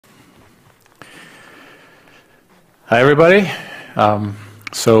Hi, everybody.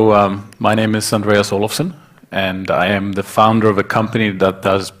 My name is Andreas Olofsson, and I am the founder of a company that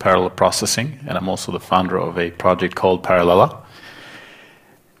does parallel processing, and I'm also the founder of a project called Parallella.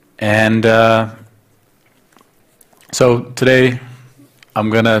 And so today I'm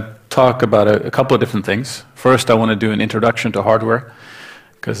going to talk about a couple of different things. First, I want to do an introduction to hardware,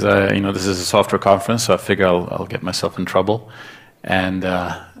 because this is a software conference, so I figure I'll get myself in trouble. And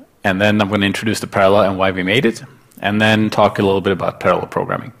then I'm going to introduce the Parallella and why we made it, and then talk a little bit about parallel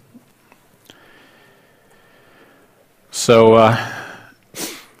programming. So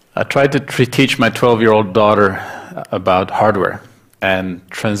I tried to teach my 12-year-old daughter about hardware, and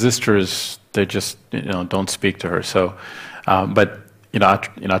transistors, they just don't speak to her. So, but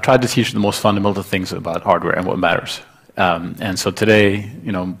I tried to teach her the most fundamental things about hardware and what matters. And so today,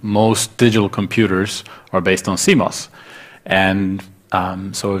 most digital computers are based on CMOS, and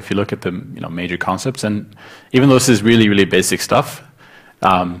so if you look at the major concepts, and even though this is really, really basic stuff,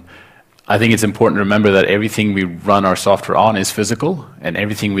 I think it's important to remember that everything we run our software on is physical, and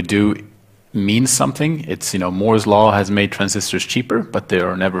everything we do means something. It's Moore's law has made transistors cheaper, but they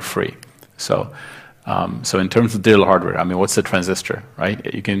are never free. So, so in terms of digital hardware, I mean, what's a transistor,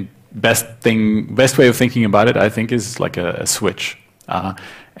 right? You can best way of thinking about it, I think, is like a switch.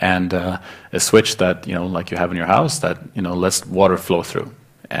 And a switch that like you have in your house that lets water flow through,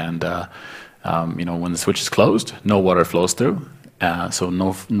 and when the switch is closed, no water flows through, so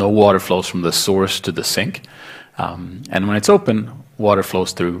no water flows from the source to the sink, and when it's open, water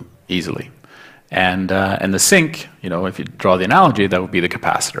flows through easily, and the sink, if you draw the analogy, that would be the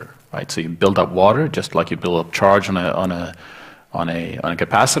capacitor, right? So you build up water just like you build up charge on a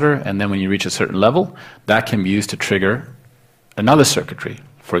capacitor, and then when you reach a certain level, that can be used to trigger another circuitry.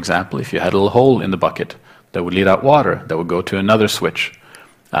 For example, if you had a little hole in the bucket that would lead out water, that would go to another switch.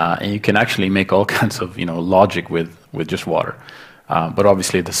 And you can actually make all kinds of logic with just water. But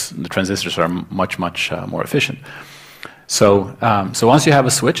obviously the transistors are much more efficient. So once you have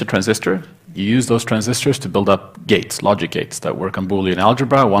a switch, a transistor, you use those transistors to build up gates, logic gates that work on Boolean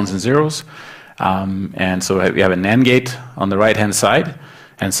algebra, ones and zeros. And so we have an NAND gate on the right-hand side,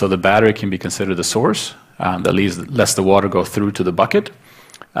 and so the battery can be considered the source. That lets the water go through to the bucket,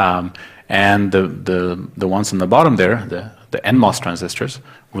 and the ones on the bottom there, the NMOS transistors,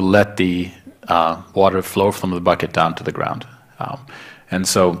 will let the water flow from the bucket down to the ground. And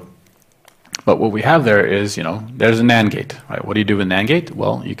so, but what we have there is, there's a NAND gate, right? What do you do with NAND gate?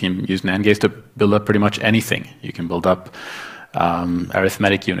 Well, you can use NAND gates to build up pretty much anything. You can build up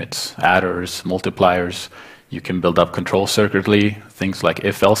arithmetic units, adders, multipliers. You can build up control circuitry, things like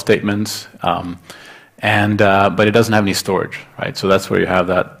if-else statements. But it doesn't have any storage, right? So that's where you have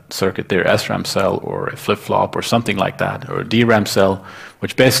that circuit there, SRAM cell or a flip-flop or something like that, or a DRAM cell,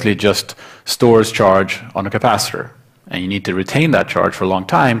 which basically just stores charge on a capacitor. And you need to retain that charge for a long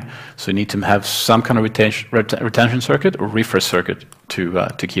time, so you need to have some kind of retention circuit or refresh circuit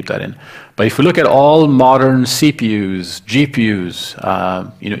to keep that in. But if you look at all modern CPUs, GPUs,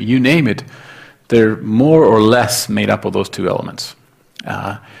 you name it, they're more or less made up of those two elements.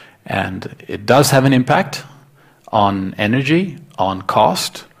 And it does have an impact on energy, on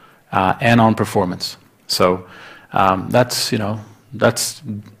cost, and on performance. So that's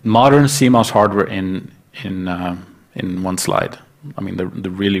modern CMOS hardware in one slide. I mean, the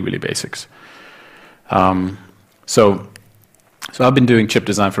really basics. So I've been doing chip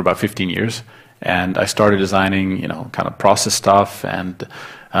design for about 15 years, and I started designing kind of process stuff and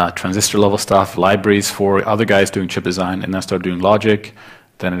transistor level stuff, libraries for other guys doing chip design, and then I started doing logic.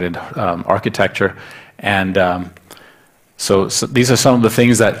 Then I did architecture, and so these are some of the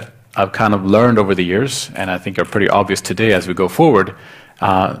things that I've kind of learned over the years, and I think are pretty obvious today as we go forward.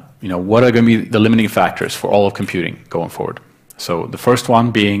 What are going to be the limiting factors for all of computing going forward? So the first one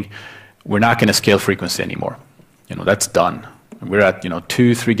being, we're not going to scale frequency anymore. That's done. We're at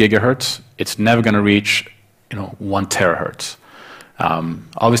 2-3 gigahertz. It's never going to reach 1 terahertz.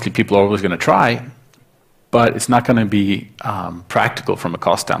 Obviously, people are always going to try, but it's not going to be practical from a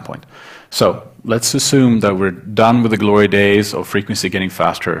cost standpoint. So let's assume that we're done with the glory days of frequency getting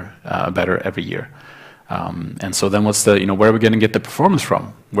faster, better every year. And so then what's where are we going to get the performance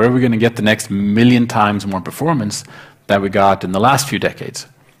from? Where are we going to get the next 1,000,000 times more performance that we got in the last few decades?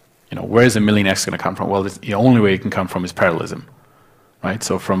 Where is 1,000,000x going to come from? Well, the only way it can come from is parallelism, right?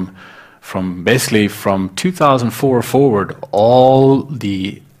 So basically from 2004 forward, all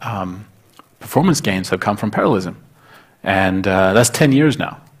the performance gains have come from parallelism, and that's 10 years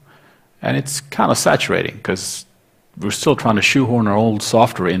now, and it's kind of saturating because we're still trying to shoehorn our old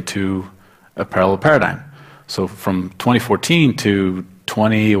software into a parallel paradigm. So from 2014 to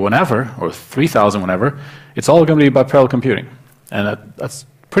 20 whenever, or 3000 whenever, it's all going to be about parallel computing. And that's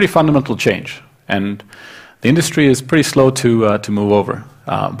pretty fundamental change. And the industry is pretty slow to move over,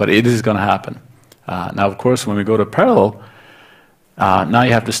 but it is going to happen. Now, of course, when we go to parallel, now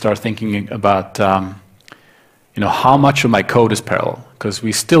you have to start thinking about how much of my code is parallel, because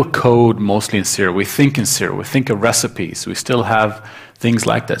we still code mostly in serial. We think in serial. We think of recipes. We still have things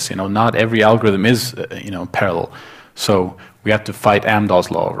like this. Not every algorithm is parallel. So we have to fight Amdahl's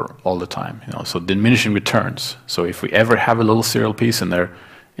law all the time. So diminishing returns. So if we ever have a little serial piece in there,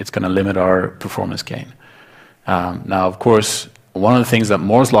 it's going to limit our performance gain. Now, of course, one of the things that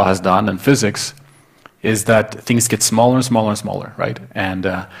Moore's law has done in physics is that things get smaller and smaller and smaller, right?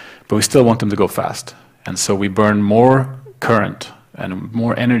 But we still want them to go fast. And so we burn more current and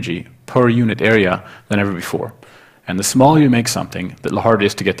more energy per unit area than ever before. And the smaller you make something, the harder it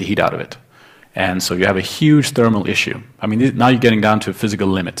is to get the heat out of it. And so you have a huge thermal issue. I mean, now you're getting down to physical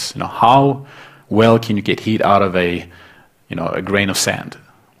limits. How well can you get heat out of a grain of sand?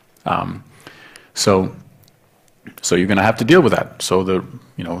 So you're going to have to deal with that. So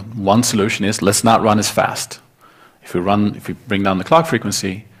one solution is, let's not run as fast. If we bring down the clock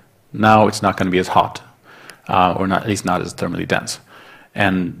frequency, now it's not going to be as hot, or at least not as thermally dense.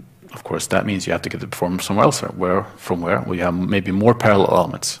 And of course, that means you have to get the performance somewhere else. From where we have maybe more parallel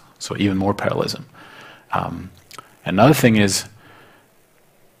elements, so even more parallelism. Another thing is,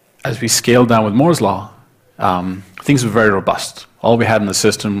 as we scale down with Moore's law, things were very robust. All we had in the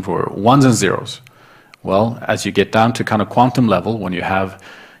system were ones and zeros. Well, as you get down to kind of quantum level, when you have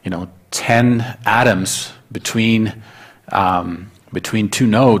 10 atoms between two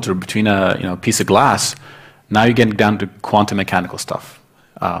nodes, or between a piece of glass, now you're getting down to quantum mechanical stuff.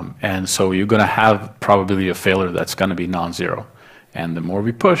 And so you're going to have probability of failure that's going to be non-zero. And the more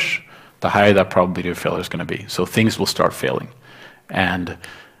we push, the higher that probability of failure is going to be. So things will start failing. And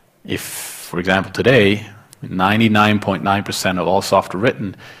if, for example, today, 99.9% of all software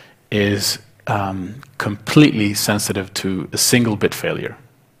written is completely sensitive to a single bit failure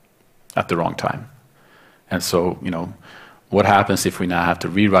at the wrong time. And so, what happens if we now have to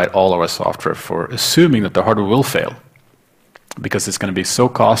rewrite all our software for assuming that the hardware will fail? Because it's going to be so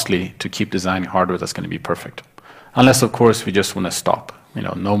costly to keep designing hardware that's going to be perfect. Unless, of course, we just want to stop.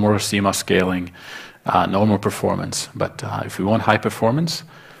 No more CMOS scaling, no more performance. But if we want high performance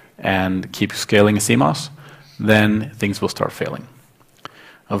and keep scaling CMOS, then things will start failing.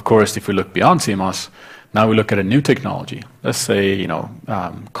 Of course, if we look beyond CMOS, now we look at a new technology. Let's say,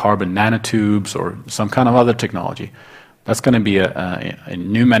 carbon nanotubes or some kind of other technology. That's going to be a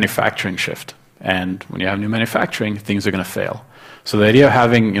new manufacturing shift. And when you have new manufacturing, things are going to fail. So the idea of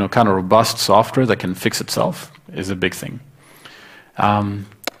having, kind of robust software that can fix itself is a big thing.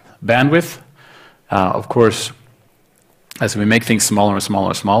 Bandwidth, of course, as we make things smaller and smaller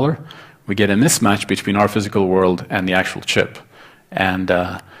and smaller, we get a mismatch between our physical world and the actual chip. And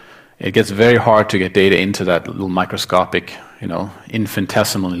it gets very hard to get data into that little microscopic,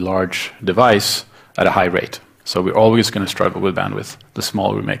 infinitesimally large device at a high rate. So we're always going to struggle with bandwidth, the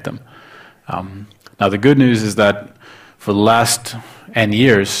smaller we make them. Now the good news is that for the last N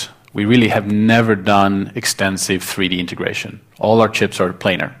years, we really have never done extensive 3D integration. All our chips are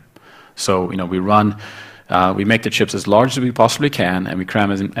planar. So we make the chips as large as we possibly can, and we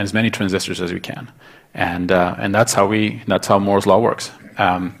cram as many transistors as we can. And that's how Moore's law works.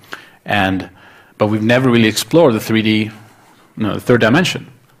 But we've never really explored the 3D, the third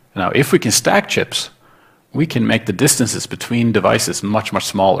dimension. Now, if we can stack chips, we can make the distances between devices much, much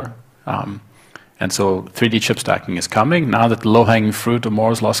smaller. And so 3D chip stacking is coming. Now that the low-hanging fruit of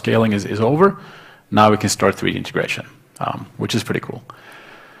Moore's law scaling is over, now we can start 3D integration, which is pretty cool.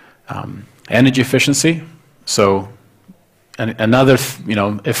 Energy efficiency. So another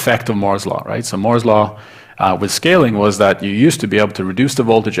effect of Moore's law, right? So Moore's law with scaling was that you used to be able to reduce the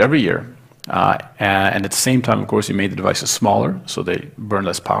voltage every year. And at the same time, of course, you made the devices smaller, so they burn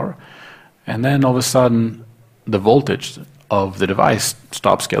less power. And then all of a sudden, the voltage of the device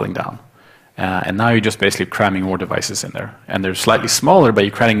stops scaling down. And now you're just basically cramming more devices in there. And they're slightly smaller, but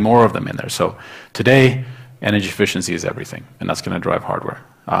you're cramming more of them in there. So today, energy efficiency is everything, and that's going to drive hardware.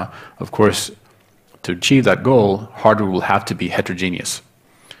 Of course, to achieve that goal, hardware will have to be heterogeneous.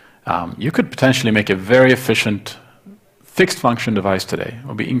 You could potentially make a very efficient fixed function device today. It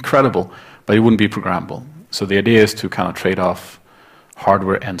would be incredible, but it wouldn't be programmable. So the idea is to kind of trade off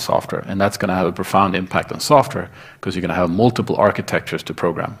hardware and software, and that's going to have a profound impact on software because you're going to have multiple architectures to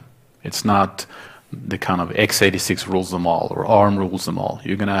program. It's not the kind of x86 rules them all or ARM rules them all.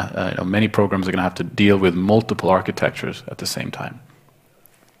 You're going to, many programs are going to have to deal with multiple architectures at the same time.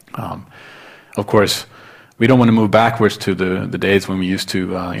 Of course, We don't want to move backwards to the days when we used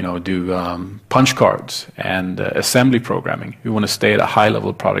to do punch cards and assembly programming. We want to stay at a high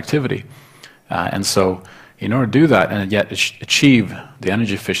level of productivity. And so in order to do that and yet achieve the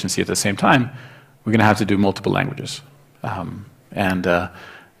energy efficiency at the same time, we're going to have to do multiple languages. And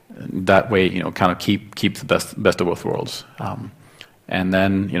that way, kind of keep the best of both worlds. And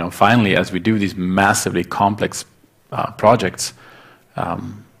then, finally, as we do these massively complex projects,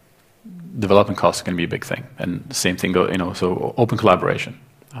 development costs are going to be a big thing. And the same thing so open collaboration.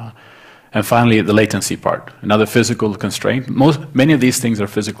 And finally, the latency part, another physical constraint. Many of these things are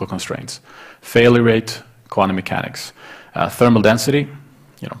physical constraints. Failure rate, quantum mechanics. Thermal density,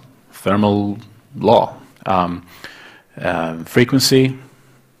 thermal law. Frequency,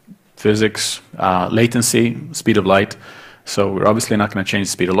 physics, latency, speed of light. So we're obviously not going to change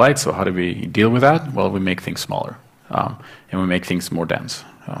the speed of light, so how do we deal with that? Well, we make things smaller, and we make things more dense.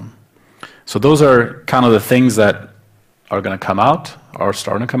 So those are kind of the things that are going to come out, are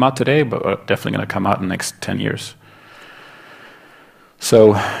starting to come out today, but are definitely going to come out in the next 10 years.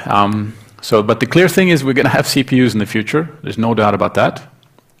 So, but the clear thing is we're going to have CPUs in the future. There's no doubt about that.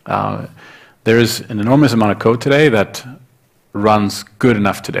 There's an enormous amount of code today that runs good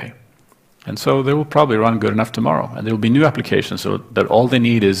enough today. And so they will probably run good enough tomorrow. And there will be new applications so that all they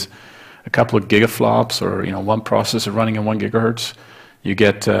need is a couple of gigaflops or one processor running at 1 gigahertz. You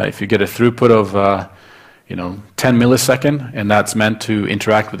get, if you get a throughput of 10 millisecond, and that's meant to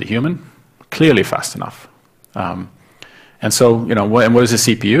interact with a human, clearly fast enough. And so, and what is a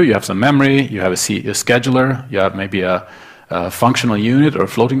CPU? You have some memory, you have a scheduler, you have maybe a functional unit or a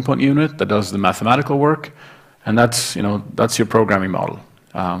floating point unit that does the mathematical work, and that's your programming model.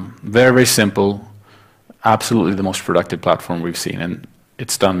 Very, very simple, absolutely the most productive platform we've seen, and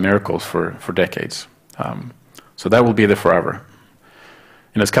it's done miracles for decades. So that will be there forever.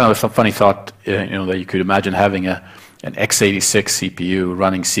 It's kind of a funny thought, that you could imagine having an x86 CPU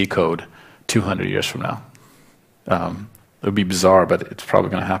running C code 200 years from now. It would be bizarre, but it's probably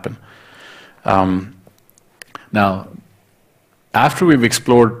going to happen. Now, after we've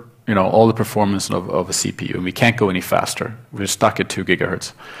explored all the performance of a CPU, and we can't go any faster, we're stuck at 2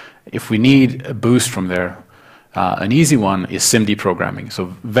 gigahertz. If we need a boost from there, an easy one is SIMD programming,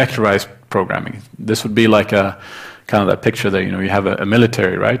 so vectorized programming. This would be like a kind of that picture that you have a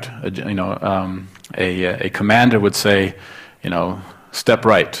military, right? A commander would say, step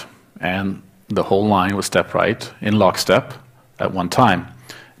right, and the whole line will step right in lockstep at one time.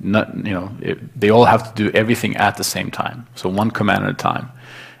 They all have to do everything at the same time, so one command at a time.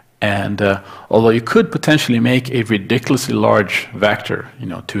 And although you could potentially make a ridiculously large vector,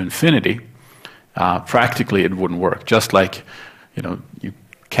 to infinity, practically it wouldn't work. Just like, you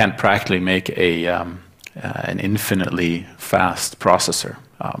can't practically make an infinitely fast processor.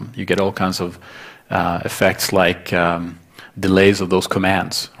 You get all kinds of effects like delays of those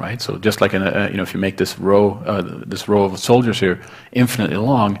commands, right? So just like if you make this row of soldiers here infinitely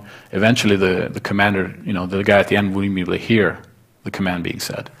long, eventually the commander, the guy at the end wouldn't be able to hear the command being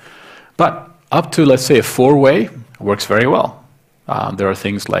said. But up to, let's say, a 4-way works very well. There are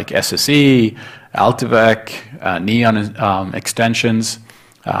things like SSE, Altivec, Neon extensions.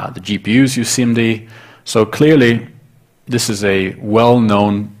 The GPUs use SIMD. So clearly, this is a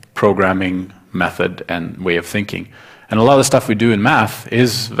well-known programming method and way of thinking. And a lot of the stuff we do in math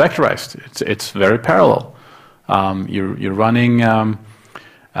is vectorized. It's very parallel. You're running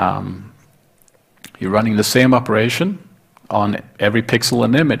the same operation on every pixel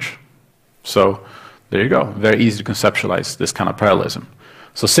in the image. So there you go. Very easy to conceptualize this kind of parallelism.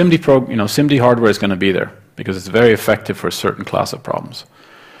 So SIMD hardware is going to be there because it's very effective for a certain class of problems.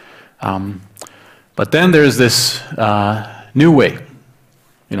 But then there's this new way,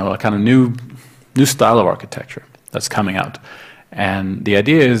 a kind of new style of architecture that's coming out. And the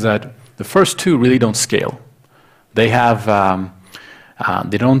idea is that the first two really don't scale. They have,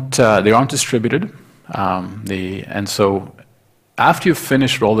 they aren't distributed. And so after you've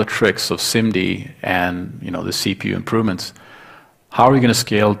finished all the tricks of SIMD and the CPU improvements, how are you going to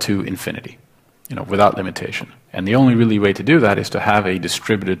scale to infinity, without limitation? And the only really way to do that is to have a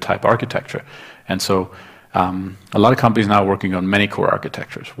distributed type architecture. And so a lot of companies now are working on many core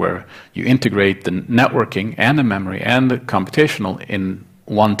architectures where you integrate the networking and the memory and the computational in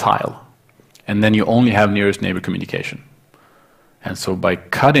one tile. And then you only have nearest neighbor communication. And so by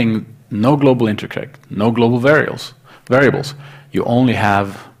cutting no global interconnect, no global variables, you only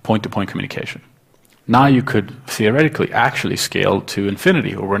have point-to-point communication. Now you could theoretically actually scale to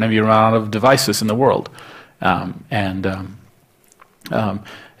infinity or whenever you run out of devices in the world.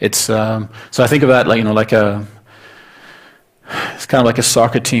 It's so I think of that like it's kind of like a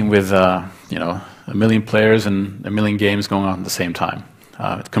soccer team with a million players and a million games going on at the same time.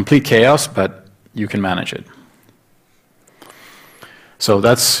 Complete chaos, but you can manage it. So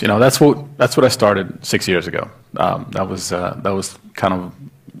that's what I started 6 years ago. That was kind of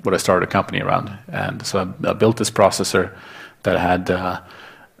what I started a company around. And so I built this processor that had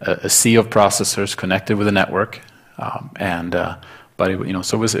a sea of processors connected with a network, but it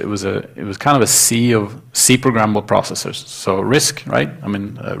was kind of a sea of C programmable processors. So RISC, right? I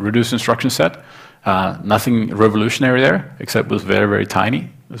mean, reduced instruction set. Nothing revolutionary there, except it was very, very tiny.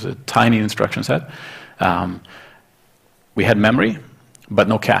 It was a tiny instruction set. We had memory, but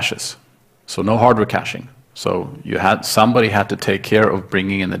no caches, so no hardware caching. So somebody had to take care of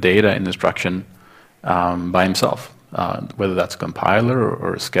bringing in the data in the instruction by himself, whether that's a compiler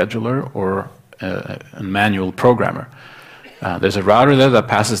or a scheduler or a manual programmer. There's a router there that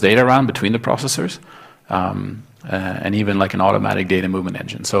passes data around between the processors, and even like an automatic data movement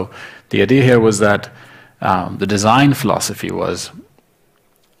engine. So the idea here was that the design philosophy was,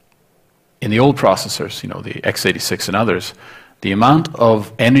 in the old processors, the x86 and others, the amount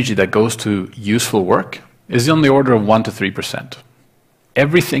of energy that goes to useful work is on the order of 1 to 3%.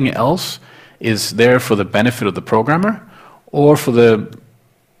 Everything else is there for the benefit of the programmer, or for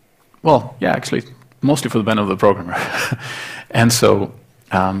actually, mostly for the benefit of the programmer. And so,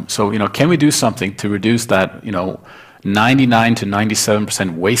 can we do something to reduce that, 99 to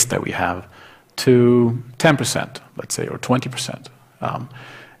 97% waste that we have to 10%, let's say, or 20%?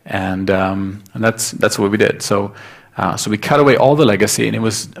 And that's what we did. So we cut away all the legacy, and it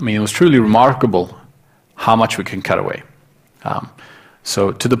was truly remarkable how much we can cut away.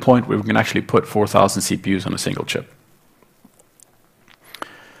 So to the point where we can actually put 4,000 CPUs on a single chip.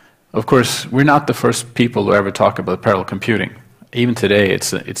 Of course, we're not the first people to ever talk about parallel computing. Even today,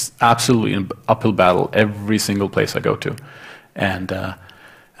 it's absolutely an uphill battle every single place I go to. And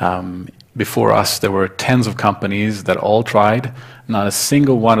before us, there were tens of companies that all tried. Not a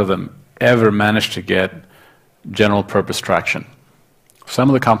single one of them ever managed to get general purpose traction. Some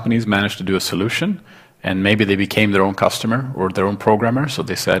of the companies managed to do a solution, and maybe they became their own customer or their own programmer. So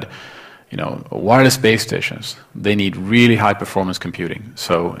they said, wireless base stations, they need really high performance computing.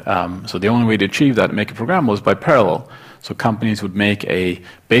 So the only way to achieve that and make a program was by parallel. So companies would make a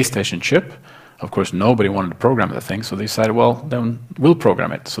base station chip. Of course, nobody wanted to program that thing, so they decided, well, then we'll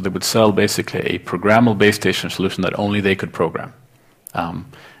program it. So they would sell basically a programmable base station solution that only they could program.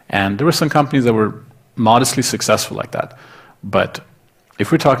 And there were some companies that were modestly successful like that. But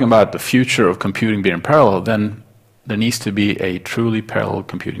if we're talking about the future of computing being parallel, then there needs to be a truly parallel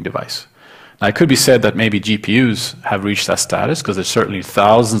computing device. Now, it could be said that maybe GPUs have reached that status, because there's certainly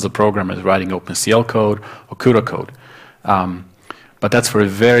thousands of programmers writing OpenCL code or CUDA code. But that's for a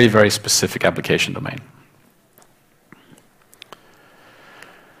very, very specific application domain.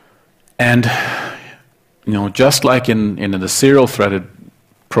 And just like in the serial-threaded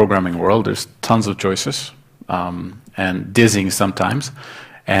programming world, there's tons of choices, and dizzying sometimes.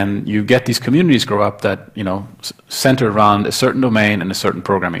 And you get these communities grow up that center around a certain domain and a certain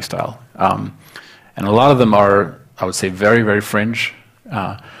programming style. And a lot of them are, I would say, very, very fringe.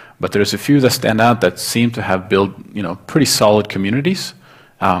 But there's a few that stand out that seem to have built pretty solid communities.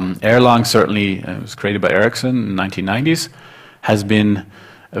 Erlang certainly, it was created by Ericsson in the 1990s, has been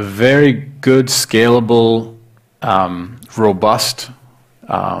a very good, scalable, robust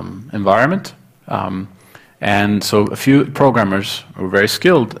environment. And so a few programmers who are very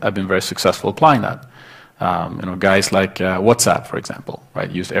skilled have been very successful applying that. Guys like WhatsApp, for example, right,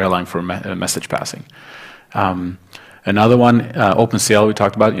 used Erlang for message passing. Another one, OpenCL, we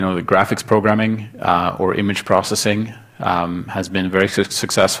talked about, the graphics programming or image processing has been very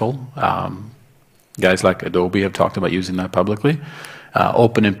successful. Guys like Adobe have talked about using that publicly.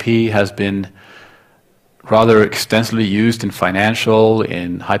 OpenMP has been rather extensively used in financial,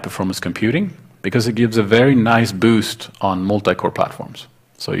 in high-performance computing, because it gives a very nice boost on multi-core platforms.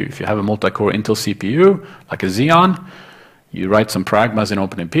 So if you have a multi-core Intel CPU, like a Xeon, you write some pragmas in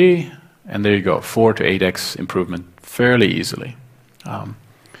OpenMP, and there you go, 4 to 8x improvement fairly easily.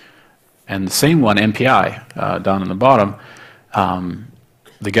 And the same one, MPI, down on the bottom,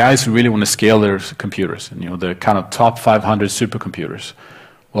 the guys who really want to scale their computers, and the kind of top 500 supercomputers,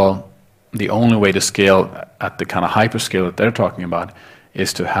 well, the only way to scale at the kind of hyperscale that they're talking about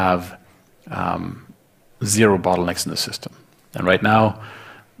is to have zero bottlenecks in the system. And right now,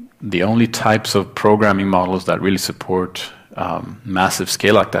 the only types of programming models that really support massive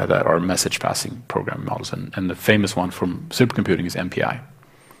scale like that are message passing programming models, and the famous one from supercomputing is MPI.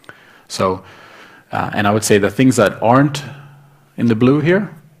 So, and I would say the things that aren't in the blue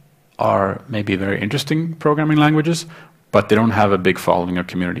here are maybe very interesting programming languages, but they don't have a big following or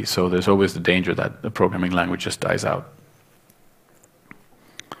community, so there's always the danger that the programming language just dies out.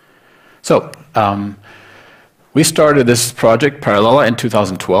 So, we started this project, Parallella, in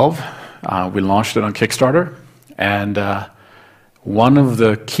 2012. We launched it on Kickstarter, and one of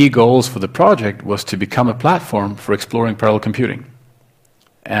the key goals for the project was to become a platform for exploring parallel computing.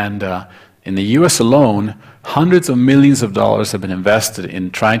 And in the US alone, hundreds of millions of dollars have been invested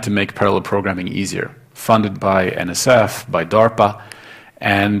in trying to make parallel programming easier, funded by NSF, by DARPA,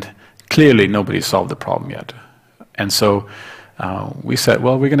 and clearly nobody solved the problem yet. And so we said,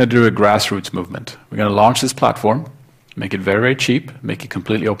 well, we're going to do a grassroots movement. We're going to launch this platform, make it very, very cheap, make it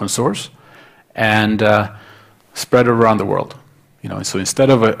completely open source, and spread it around the world. You know, so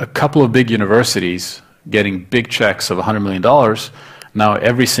instead of a couple of big universities getting big checks of $100 million, now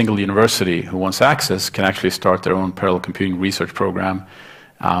every single university who wants access can actually start their own parallel computing research program,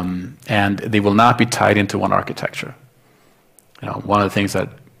 and they will not be tied into one architecture. You know, one of the things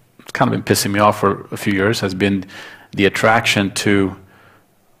that's kind of been pissing me off for a few years has been the attraction to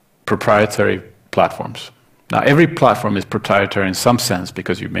proprietary platforms. Now, every platform is proprietary in some sense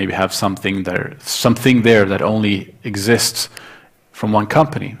because you maybe have something there that only exists from one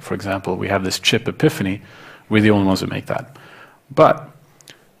company. For example, we have this chip Epiphany. We're the only ones who make that. But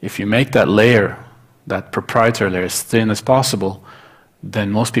if you make that layer, that proprietary layer, as thin as possible, then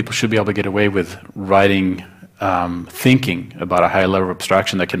most people should be able to get away with writing, thinking about a high level of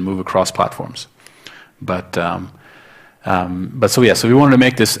abstraction that can move across platforms. So we wanted to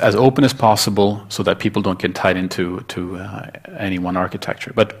make this as open as possible so that people don't get tied into any one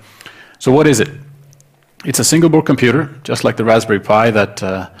architecture. So what is it? It's a single board computer, just like the Raspberry Pi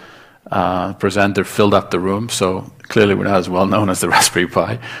that presenter filled up the room. So clearly we're not as well known as the Raspberry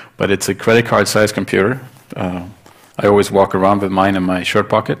Pi, but it's a credit card sized computer. I always walk around with mine in my shirt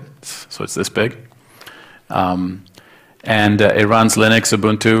pocket, so it's this big. And it runs Linux,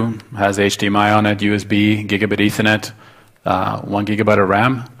 Ubuntu, has HDMI on it, USB, gigabit Ethernet, 1 gigabyte of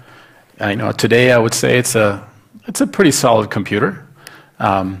RAM. You know, today I would say it's a pretty solid computer.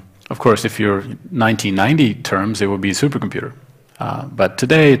 Of course, if you're 1990 terms, it would be a supercomputer. But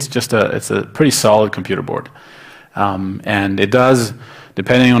today it's a pretty solid computer board. And it does,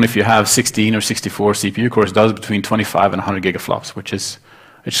 depending on if you have 16 or 64 CPU cores, does between 25 and 100 gigaflops, which is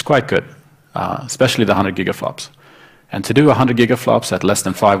quite good, especially the 100 gigaflops. And to do 100 gigaflops at less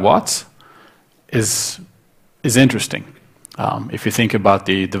than 5 watts is interesting. If you think about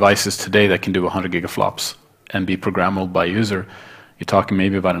the devices today that can do 100 gigaflops and be programmable by user, you're talking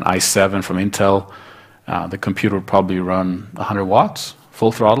maybe about an i7 from Intel. The computer will probably run 100 watts,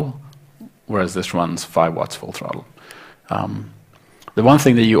 full throttle, whereas this runs 5 watts full throttle. The one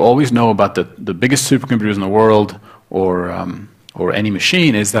thing that you always know about the biggest supercomputers in the world or any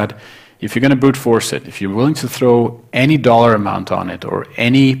machine is that if you're going to brute force it, if you're willing to throw any dollar amount on it or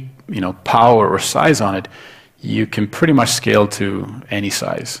any power or size on it, you can pretty much scale to any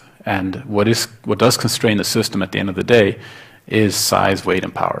size. And what does constrain the system at the end of the day is size, weight,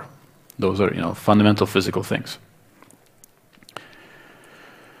 and power. Those are fundamental physical things.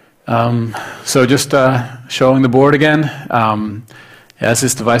 So just showing the board again. It has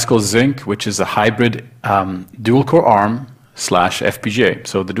this device called Zinc, which is a hybrid dual-core ARM / FPGA.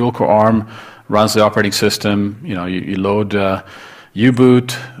 So the dual-core ARM runs the operating system. You load U-boot,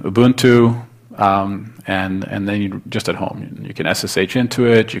 Ubuntu, and then you're just at home. You can SSH into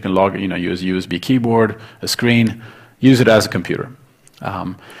it. You can log, use a USB keyboard, a screen, use it as a computer.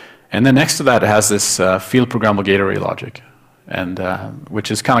 And then next to that, it has this field programmable gate array logic, and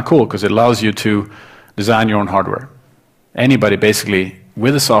which is kind of cool because it allows you to design your own hardware. Anybody basically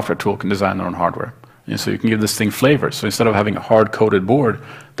with a software tool can design their own hardware. And so you can give this thing flavors. So instead of having a hard-coded board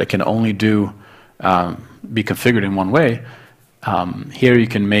that can only be configured in one way, here you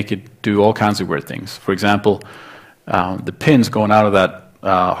can make it do all kinds of weird things. For example, the pins going out of that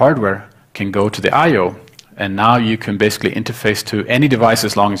hardware can go to the I/O, and now you can basically interface to any device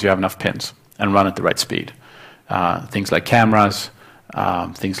as long as you have enough pins and run at the right speed. Things like cameras,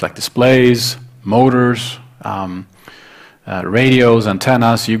 things like displays, motors, radios,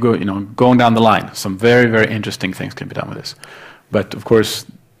 antennas. Going down the line. Some very, very interesting things can be done with this. But of course,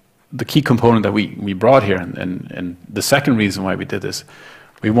 the key component that we brought here, and the second reason why we did this,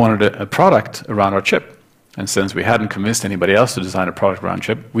 we wanted a product around our chip. And since we hadn't convinced anybody else to design a product around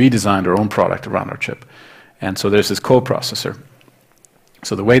chip, we designed our own product around our chip. And so there's this coprocessor.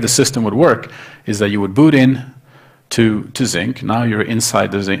 So the way the system would work is that you would boot in to Zinc. Now you're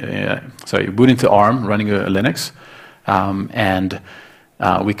inside the Zinc, you boot into ARM running a Linux, and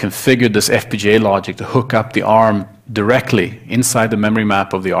we configured this FPGA logic to hook up the ARM directly inside the memory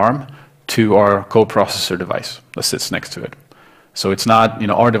map of the ARM to our co-processor device that sits next to it. So it's not,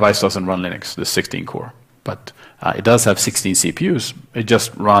 our device doesn't run Linux, the 16 core, but it does have 16 CPUs. It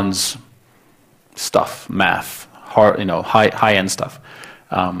just runs stuff, math, hard, high-end stuff.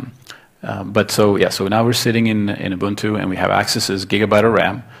 So now we're sitting in Ubuntu, and we have access to this gigabyte of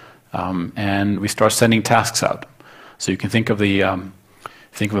RAM, and we start sending tasks out. So you can think of a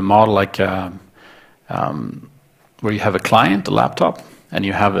model like where you have a client, a laptop, and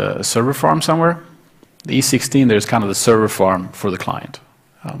you have a server farm somewhere. The E16, there's kind of the server farm for the client.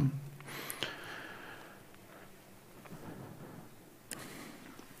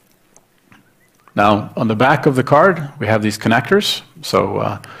 Now, on the back of the card, we have these connectors.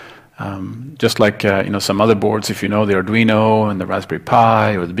 So just like some other boards, if you know the Arduino and the Raspberry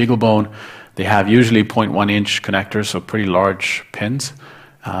Pi or the BeagleBone, they have usually 0.1-inch connectors, so pretty large pins.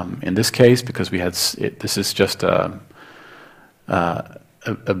 In this case, because this is just a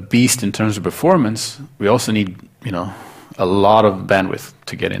beast in terms of performance, we also need a lot of bandwidth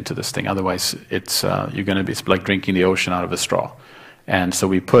to get into this thing. Otherwise, you're going to be like drinking the ocean out of a straw. And so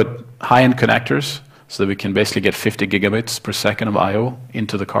we put high-end connectors so that we can basically get 50 gigabits per second of I/O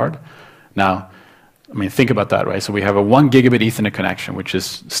into the card. Now, think about that, right? So we have a 1 gigabit Ethernet connection, which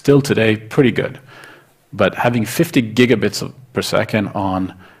is still today pretty good. But having 50 gigabits per second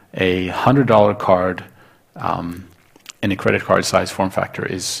on a $100 card in a credit card size form factor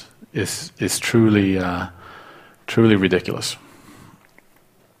is truly ridiculous.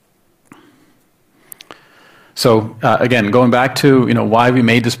 So again, going back to why we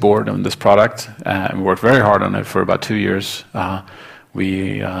made this board and this product, we worked very hard on it for about 2 years.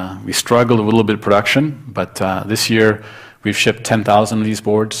 We struggled a little bit in production, but this year we've shipped 10,000 of these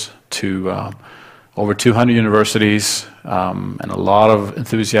boards to over 200 universities and a lot of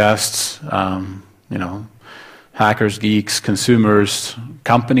enthusiasts, hackers, geeks, consumers,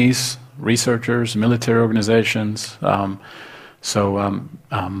 companies, researchers, military organizations. So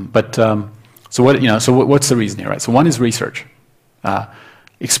what's the reason here, right? So one is research,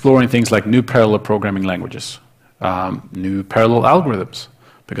 exploring things like new parallel programming languages, new parallel algorithms,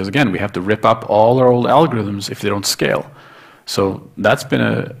 because again, we have to rip up all our old algorithms if they don't scale. So that's been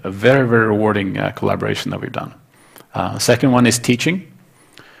a very, very rewarding collaboration that we've done. Second one is teaching.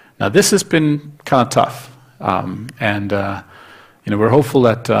 Now this has been kind of tough, we're hopeful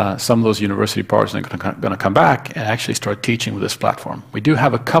that some of those university partners are going to come back and actually start teaching with this platform. We do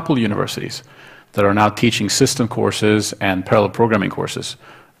have a couple of universities that are now teaching system courses and parallel programming courses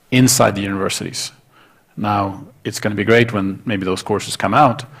inside the universities. Now, it's going to be great when maybe those courses come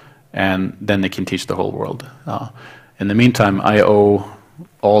out, and then they can teach the whole world. In the meantime, I owe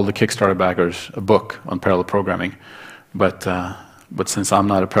all the Kickstarter backers a book on parallel programming, but since I'm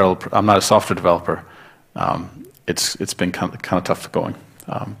not a software developer, it's been kind of tough going.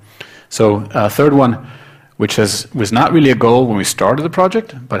 Third one, which was not really a goal when we started the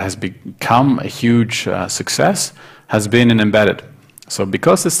project, but has become a huge success, has been an embedded. So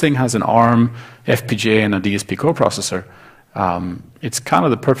because this thing has an ARM, FPGA, and a DSP coprocessor, it's kind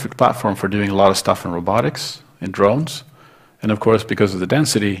of the perfect platform for doing a lot of stuff in robotics, in drones, and of course, because of the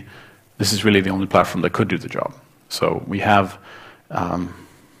density, this is really the only platform that could do the job. So we have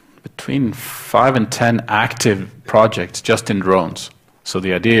between 5 and 10 active projects just in drones. So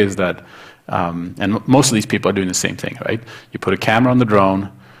the idea is that, and most of these people are doing the same thing, right? You put a camera on the drone,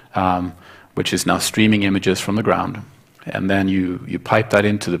 which is now streaming images from the ground, and then you pipe that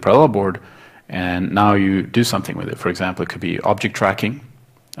into the parallel board, and now you do something with it. For example, it could be object tracking.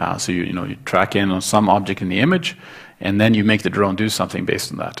 So you track in on some object in the image, and then you make the drone do something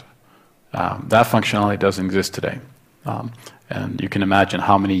based on that. That functionality doesn't exist today. And you can imagine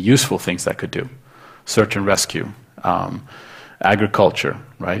how many useful things that could do. Search and rescue, agriculture,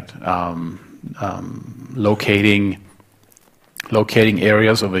 right? Locating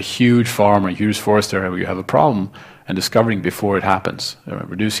areas of a huge farm or huge forest area where you have a problem and discovering before it happens.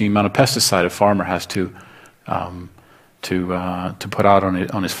 Reducing the amount of pesticide a farmer has to put out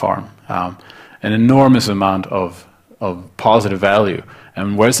on his farm. An enormous amount of positive value.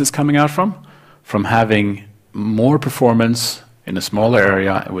 And where is this coming out from? From having more performance in a smaller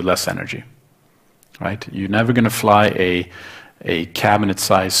area with less energy, right? You're never going to fly a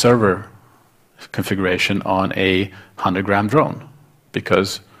cabinet-sized server configuration on a 100-gram drone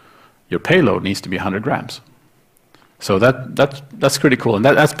because your payload needs to be 100 grams. So that's pretty cool, and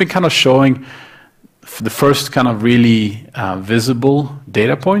that's been kind of showing the first kind of really visible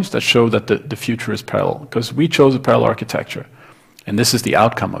data points that show that the future is parallel, because we chose a parallel architecture, and this is the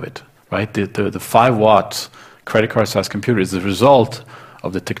outcome of it, right? The 5 watts credit card size computer is the result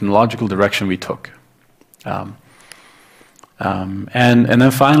of the technological direction we took. And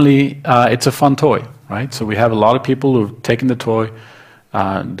then finally, it's a fun toy, right? So we have a lot of people who've taken the toy,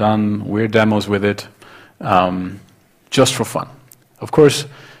 done weird demos with it, just for fun. Of course,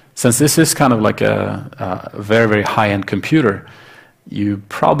 since this is kind of like a very, very high-end computer, you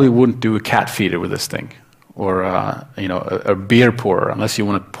probably wouldn't do a cat feeder with this thing, or you know, a beer pourer, unless you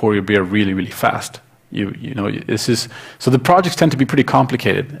want to pour your beer really, really fast. You know, this is, so the projects tend to be pretty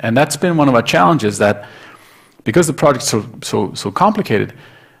complicated, and that's been one of our challenges, that because the project's so complicated,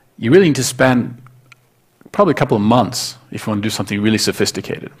 you really need to spend probably a couple of months if you want to do something really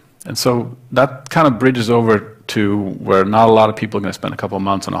sophisticated. And so that kind of bridges over to where not a lot of people are going to spend a couple of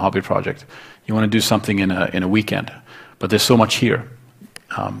months on a hobby project. You want to do something in a weekend, but there's so much here.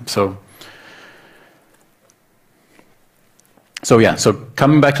 So yeah, so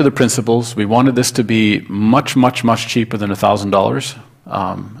coming back to the principles, we wanted this to be much, much, much cheaper than $1,000.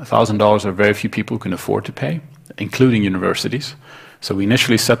 $1,000 are very few people who can afford to pay, including universities. So we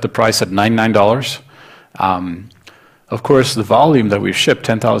initially set the price at $99. Of course, the volume that we've shipped,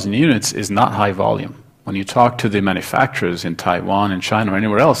 10,000 units, is not high volume. When you talk to the manufacturers in Taiwan and China or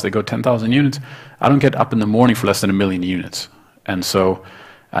anywhere else, they go 10,000 units. I don't get up in the morning for less than 1 million units. And so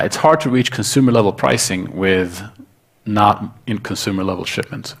it's hard to reach consumer level pricing with not in consumer level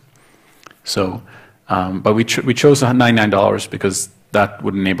shipments. So, but we chose $99 because that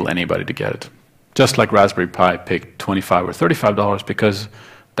would enable anybody to get it. Just like Raspberry Pi picked $25 or $35 because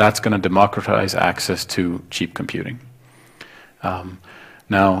that's going to democratize access to cheap computing.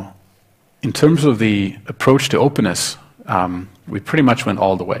 Now, in terms of the approach to openness, we pretty much went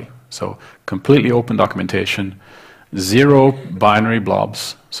all the way. So completely open documentation, 0 binary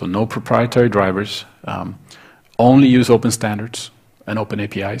blobs, so no proprietary drivers, only use open standards and open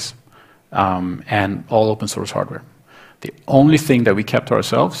APIs, and all open source hardware. The only thing that we kept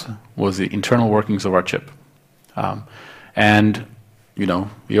ourselves was the internal workings of our chip. And you know,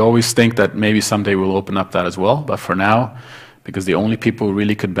 we always think that maybe someday we'll open up that as well, but for now, because the only people who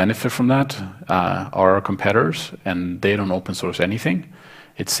really could benefit from that are our competitors, and they don't open source anything,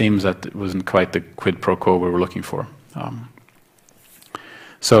 it seems that it wasn't quite the quid pro quo we were looking for. And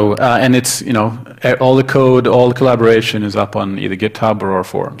it's, you know, all the code, all the collaboration is up on either GitHub or our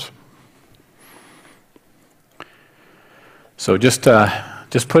forums. So just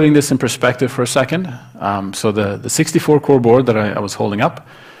putting this in perspective for a second. So the 64-core board that I was holding up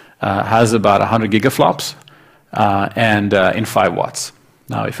has about 100 gigaflops and in 5 watts.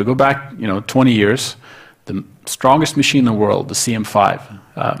 Now, if we go back, you know, 20 years, the strongest machine in the world, the CM5,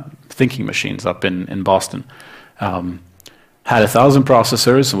 thinking machines up in Boston, had 1,000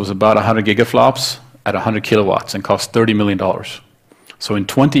 processors. It was about 100 gigaflops at 100 kilowatts and cost $30 million. So in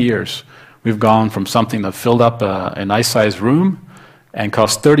 20 years, we've gone from something that filled up a nice-sized room and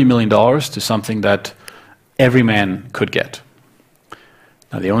cost $30 million to something that every man could get.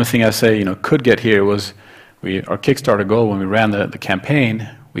 Now, the only thing I say, you know, could get here was our Kickstarter goal when we ran the campaign.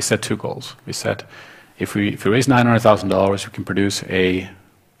 We set 2 goals. We said, if we raise $900,000, we can produce a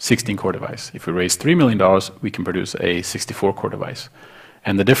 16-core device. If we raise $3 million, we can produce a 64-core device.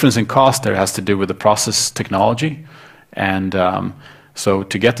 And the difference in cost there has to do with the process technology. And so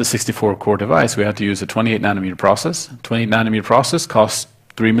to get the 64-core device, we had to use a 28-nanometer process. 28-nanometer process costs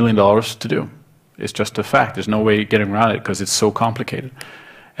 $3 million to do. It's just a fact. There's no way getting around it because it's so complicated.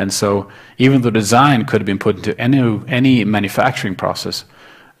 And so even though design could have been put into any manufacturing process,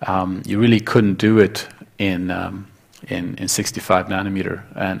 you really couldn't do it in 65 nanometer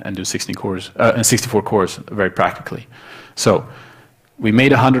and do 16 cores and 64 cores very practically. So we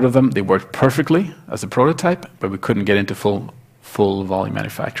made 100 of them. They worked perfectly as a prototype, but we couldn't get into full volume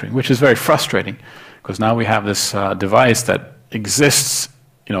manufacturing, which is very frustrating because now we have this device that exists,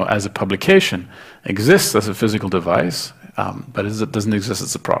 you know, as a publication, exists as a physical device, but it doesn't exist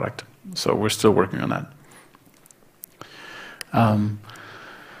as a product. So we're still working on that.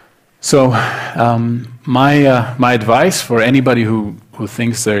 My advice for anybody who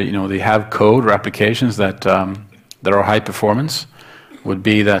thinks they have code or applications that are high performance would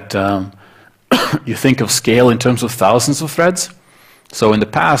be that you think of scale in terms of thousands of threads. So in the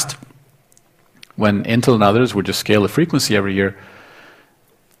past, when Intel and others would just scale the frequency every year,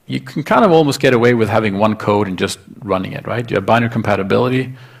 you can kind of almost get away with having one code and just running it, right? You have binary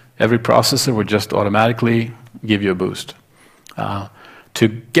compatibility. Every processor would just automatically give you a boost. To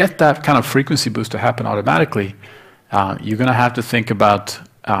get that kind of frequency boost to happen automatically, you're going to have to think about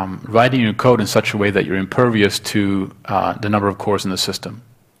writing your code in such a way that you're impervious to the number of cores in the system,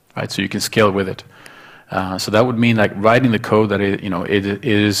 right? So you can scale with it. So that would mean like writing the code that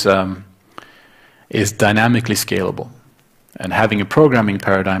is dynamically scalable. and having a programming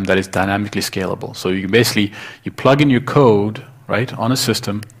paradigm that is dynamically scalable. So you basically, you plug in your code, right, on a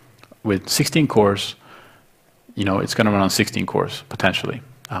system with 16 cores, you know, it's going to run on 16 cores, potentially.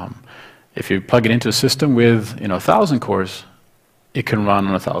 If you plug it into a system with, you know, 1,000 cores, it can run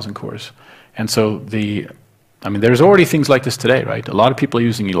on 1,000 cores. And so I mean, there's already things like this today, right? A lot of people are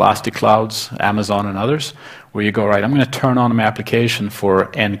using elastic clouds, Amazon and others, where you go, right, I'm going to turn on my application for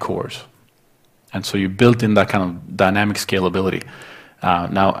n cores. And so you built in that kind of dynamic scalability.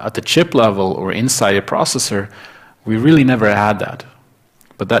 Now, at the chip level or inside a processor, we really never had that.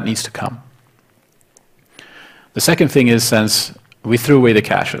 But that needs to come. The second thing is, since we threw away the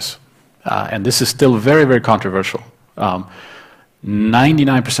caches, and this is still very, very controversial.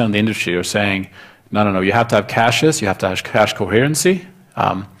 99% of the industry are saying, no, you have to have caches, you have to have cache coherency.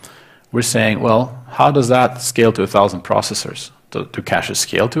 We're saying, well, how does that scale to 1,000 processors? Do caches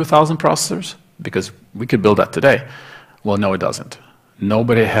scale to 1,000 processors? Because we could build that today. Well, no, it doesn't.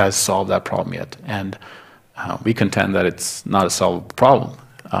 Nobody has solved that problem yet. And we contend that it's not a solvable problem.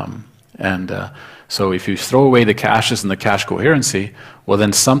 So if you throw away the caches and the cache coherency, well,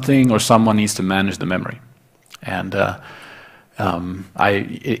 then something or someone needs to manage the memory. And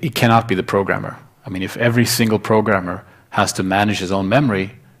it cannot be the programmer. I mean, if every single programmer has to manage his own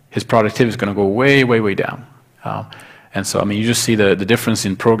memory, his productivity is going to go way, way, way down. And so, I mean, you just see the difference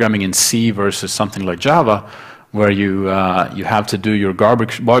in programming in C versus something like Java, where you have to do your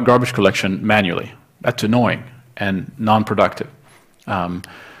garbage collection manually. That's annoying and non-productive.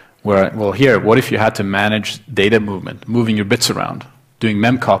 Well, here, what if you had to manage data movement, moving your bits around, doing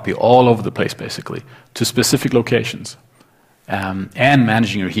memcopy all over the place, basically, to specific locations, and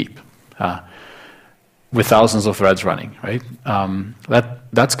managing your heap with thousands of threads running, right?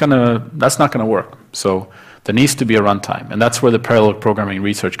 That's not gonna work. So there needs to be a runtime, and that's where the parallel programming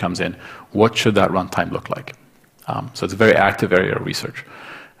research comes in. What should that runtime look like? So it's a very active area of research.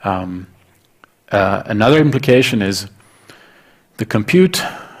 Another implication is the compute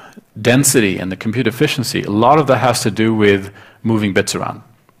density and the compute efficiency. A lot of that has to do with moving bits around.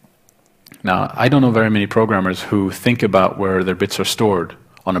 Now, I don't know very many programmers who think about where their bits are stored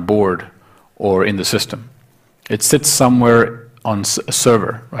on a board or in the system. It sits somewhere on a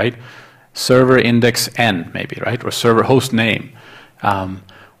server, right? Server index n, maybe, right? Or server host name.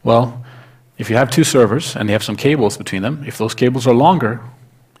 Well, if you have two servers and you have some cables between them, if those cables are longer,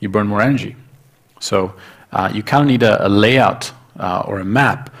 you burn more energy. So you kind of need a layout or a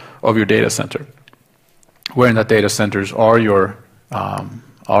map of your data center, where in that data centers are your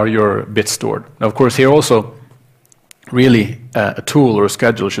bits stored. Now, of course, here also, really a tool or a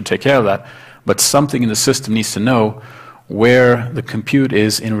scheduler should take care of that, but something in the system needs to know where the compute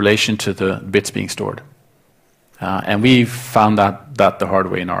is in relation to the bits being stored. And we found that the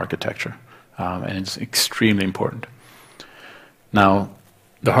hard way in our architecture, and it's extremely important. Now,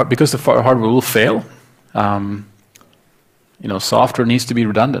 because the hardware will fail, software needs to be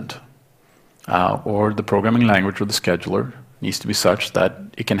redundant, or the programming language or the scheduler needs to be such that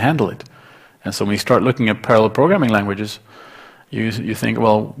it can handle it. And so when you start looking at parallel programming languages, you think,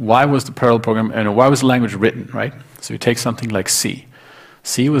 well, why was the parallel program, why was the language written, right? So you take something like C.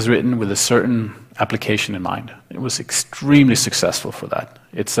 C was written with a certain application in mind. It was extremely successful for that.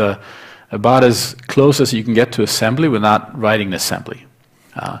 It's about as close as you can get to assembly without writing an assembly.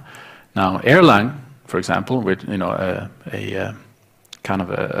 Now, Erlang, for example, with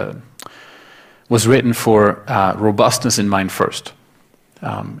was written for robustness in mind first.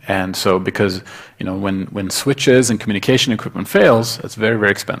 And so, because when switches and communication equipment fails, it's very,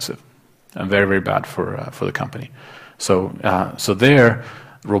 very expensive and very, very bad for the company. So there,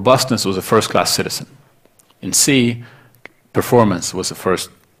 robustness was a first-class citizen. In C, performance was a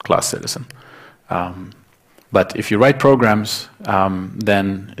first-class citizen. But if you write programs,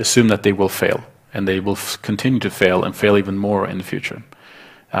 then assume that they will fail, and they will continue to fail and fail even more in the future.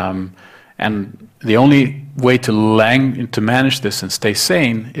 And the only way to manage this and stay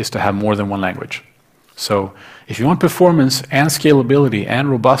sane is to have more than one language. So if you want performance and scalability and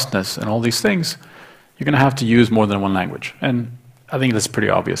robustness and all these things, you're going to have to use more than one language. And I think that's pretty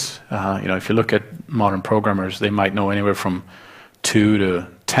obvious. If you look at modern programmers, they might know anywhere from 2 to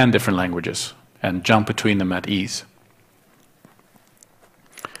 10 different languages and jump between them at ease.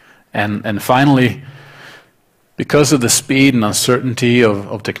 And finally, because of the speed and uncertainty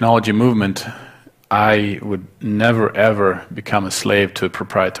of technology movement, I would never, ever become a slave to a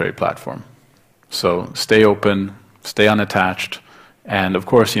proprietary platform. So stay open, stay unattached, and of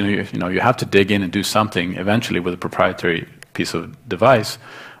course, you have to dig in and do something eventually with a proprietary piece of device,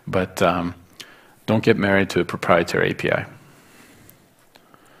 but don't get married to a proprietary API.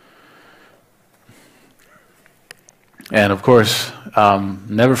 And of course,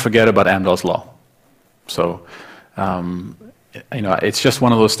 never forget about Amdahl's law. So, it's just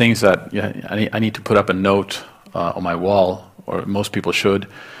one of those things that I need to put up a note on my wall, or most people should.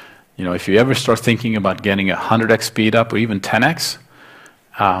 If you ever start thinking about getting 100x speed up or even 10x,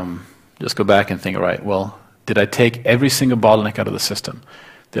 just go back and think, all right, well, did I take every single bottleneck out of the system?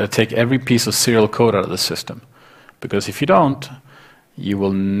 Did I take every piece of serial code out of the system? Because if you don't, you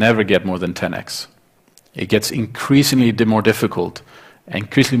will never get more than 10x. It gets increasingly more difficult and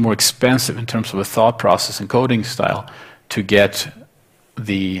increasingly more expensive in terms of a thought process and coding style to get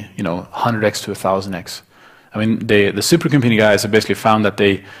the 100x to 1000x. I mean, the supercomputing guys have basically found that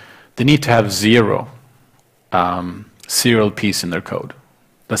they need to have 0 serial piece in their code.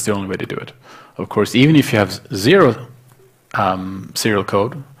 That's the only way to do it. Of course, even if you have 0 serial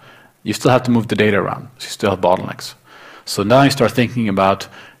code, you still have to move the data around. So you still have bottlenecks. So now you start thinking about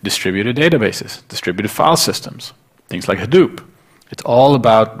distributed databases, distributed file systems, things like Hadoop. It's all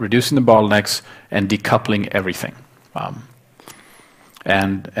about reducing the bottlenecks and decoupling everything.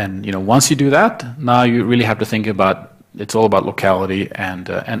 Once you do that, now you really have to think about, it's all about locality and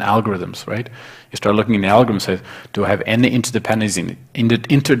algorithms, right? You start looking in the algorithm and say, do I have any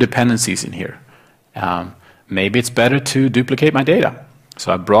interdependencies in here? Maybe it's better to duplicate my data.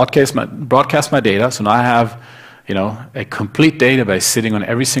 So I broadcast my data, so now I have a complete database sitting on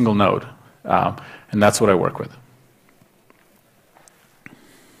every single node, and that's what I work with.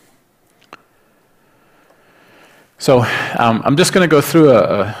 So I'm just going to go through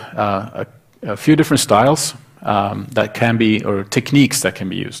a few different styles that can be, or techniques that can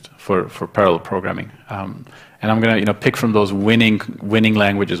be used for parallel programming, and I'm going to pick from those winning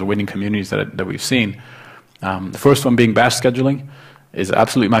languages or winning communities that we've seen. The first one being batch scheduling is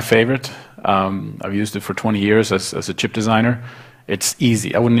absolutely my favorite. I've used it for 20 years as a chip designer. It's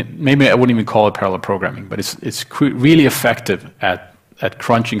easy. I wouldn't even call it parallel programming, but it's really effective at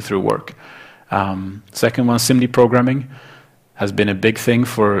crunching through work. Second one, SIMD programming, has been a big thing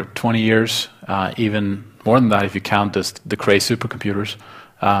for 20 years, even more than that if you count the Cray supercomputers,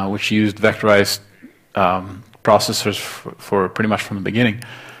 which used vectorized processors for pretty much from the beginning.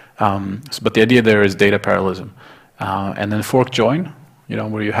 But the idea there is data parallelism. And then fork join,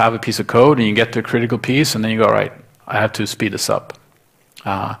 where you have a piece of code and you get to a critical piece and then you go, all right, I have to speed this up.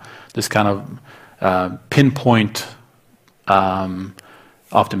 This kind of pinpoint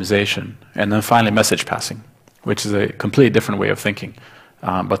optimization. And then finally message passing, which is a completely different way of thinking,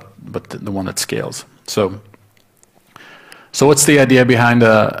 but the one that scales. So what's the idea behind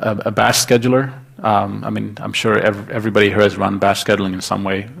a batch scheduler? I mean, I'm sure everybody here has run batch scheduling in some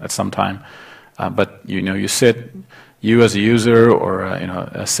way at some time, but you sit, you as a user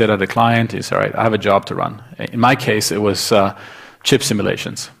or sit at a client, you say, all right, I have a job to run. In my case, it was chip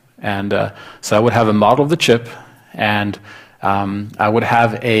simulations, and so I would have a model of the chip, and I would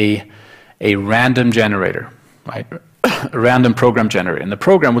have a random generator, right? A random program generator, and the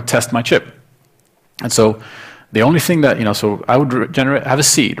program would test my chip. And so the only thing that, so I would have a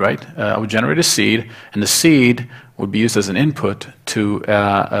seed, right? I would generate a seed, and the seed would be used as an input to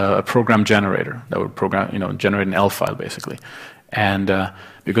a program generator that would generate an L file, basically. And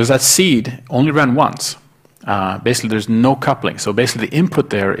because that seed only ran once, basically there's no coupling. So basically the input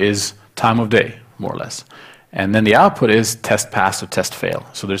there is time of day, more or less. And then the output is test pass or test fail.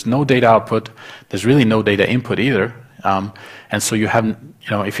 So there's no data output. There's really no data input either. And so you have,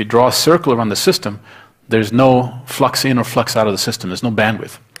 if you draw a circle around the system, there's no flux in or flux out of the system. There's no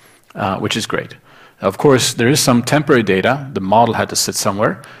bandwidth, which is great. Of course, there is some temporary data. The model had to sit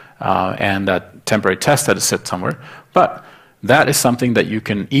somewhere, and that temporary test had to sit somewhere. But that is something that you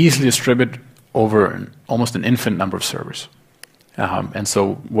can easily distribute over almost an infinite number of servers. And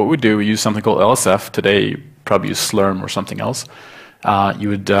so what we do, we use something called LSF. Today, you probably use Slurm or something else.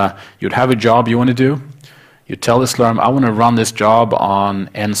 You'd have a job you want to do. You tell the Slurm, I want to run this job on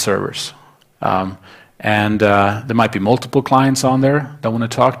N servers. And there might be multiple clients on there that want to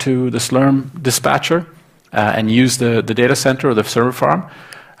talk to the Slurm dispatcher and use the data center or the server farm.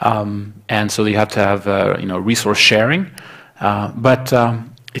 And so you have to have resource sharing. But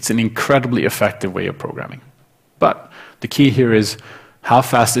it's an incredibly effective way of programming. But the key here is how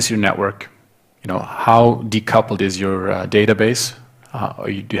fast is your network? How decoupled is your database?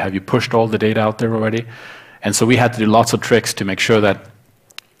 Have you pushed all the data out there already? And so we had to do lots of tricks to make sure that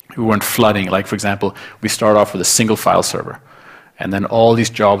we weren't flooding. Like, for example, we start off with a single file server. And then all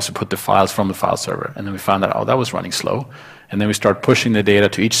these jobs would put the files from the file server. And then we found out, that was running slow. And then we start pushing the data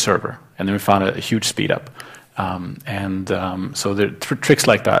to each server. And then we found a huge speed up. So there are tricks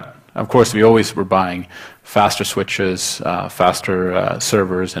like that. Of course, we always were buying faster switches, faster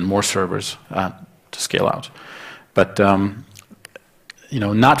servers, and more servers to scale out. But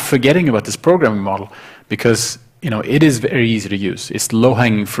not forgetting about this programming model, because it is very easy to use. It's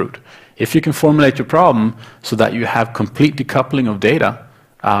low-hanging fruit. If you can formulate your problem so that you have complete decoupling of data,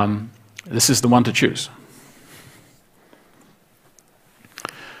 this is the one to choose.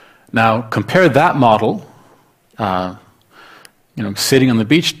 Now, compare that model, sitting on the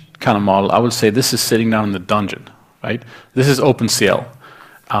beach kind of model. I would say this is sitting down in the dungeon, right? This is OpenCL.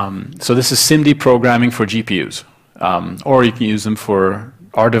 So this is SIMD programming for GPUs, or you can use them for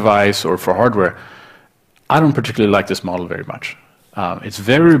our device or for hardware. I don't particularly like this model very much. It's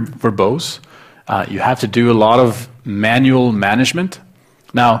very verbose. You have to do a lot of manual management.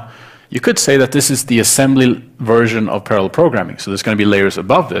 Now, you could say that this is the assembly version of parallel programming. So there's going to be layers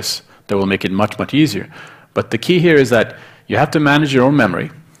above this that will make it much, much easier. But the key here is that you have to manage your own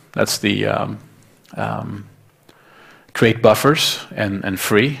memory. That's the create buffers and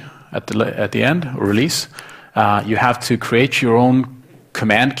free at the end, or release. You have to create your own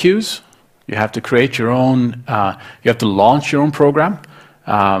command queues. You have to create your own, you have to launch your own program.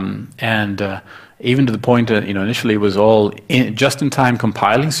 Even to the point that initially it was all just-in-time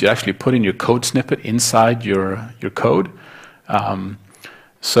compiling, so you actually put in your code snippet inside your code.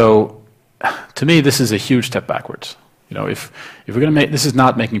 So to me, this is a huge step backwards. If we're going to make, this is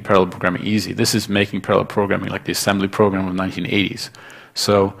not making parallel programming easy. This is making parallel programming like the assembly program of the 1980s.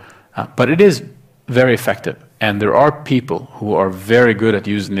 So, but it is very effective, and there are people who are very good at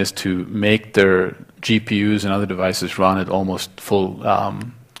using this to make their GPUs and other devices run at almost full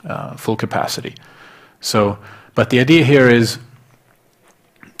capacity. So, but the idea here is,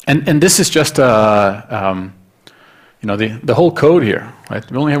 and this is just the whole code here, right?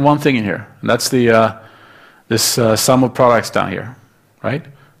 We only have one thing in here, and that's the this sum of products down here, right?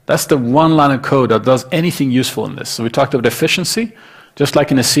 That's the one line of code that does anything useful in this. So we talked about efficiency, just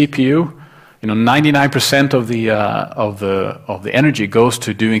like in a CPU. 99% of the energy goes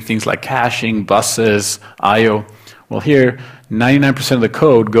to doing things like caching, buses, I/O. Well, here, 99% of the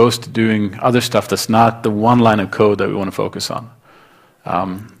code goes to doing other stuff that's not the one line of code that we want to focus on.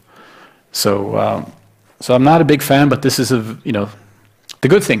 So I'm not a big fan, but this is the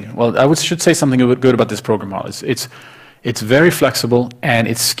good thing. Well, I should say something good about this program model. It's very flexible and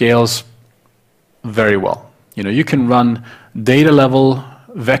it scales very well. You can run data level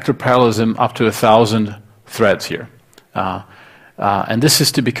vector parallelism up to 1,000 threads here. And this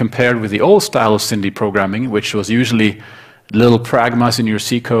is to be compared with the old style of SIMD programming, which was usually little pragmas in your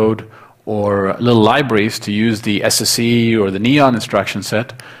C code or little libraries to use the SSE or the Neon instruction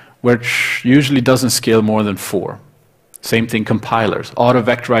set, which usually doesn't scale more than 4. Same thing, compilers,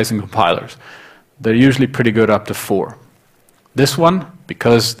 auto-vectorizing compilers. They're usually pretty good up to 4. This one,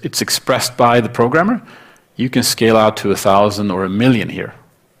 because it's expressed by the programmer, you can scale out to 1,000 or 1,000,000 here.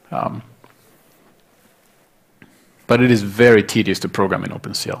 But it is very tedious to program in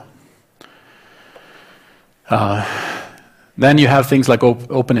OpenCL. Then you have things like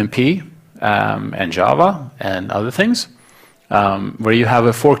OpenMP and Java and other things, where you have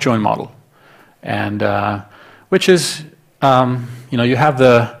a fork join model, and which is you have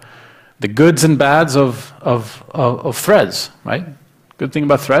the goods and bads of threads, right? Good thing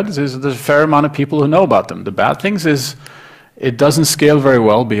about threads is there's a fair amount of people who know about them. The bad things is it doesn't scale very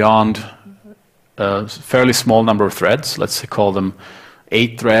well beyond a fairly small number of threads. Let's call them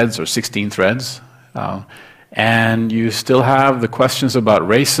 8 threads or 16 threads. And you still have the questions about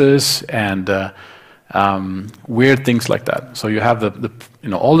races and weird things like that. So you have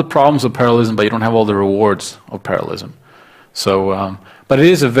all the problems of parallelism, but you don't have all the rewards of parallelism. So, but it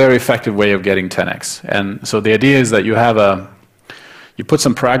is a very effective way of getting 10x. And so the idea is that you put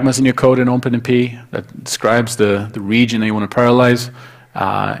some pragmas in your code in OpenMP that describes the region that you want to parallelize,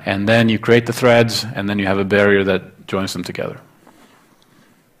 and then you create the threads, and then you have a barrier that joins them together.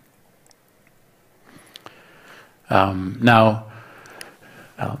 Now,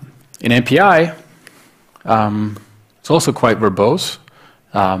 in MPI, it's also quite verbose.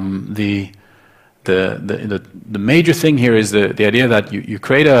 The major thing here is the idea that you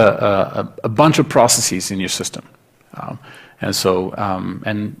create a bunch of processes in your system,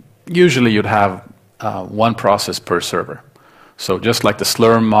 and usually you'd have one process per server. So just like the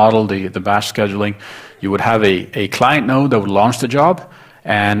Slurm model, the bash scheduling, you would have a client node that would launch the job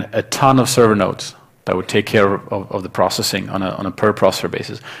and a ton of server nodes that would take care of the processing on a per processor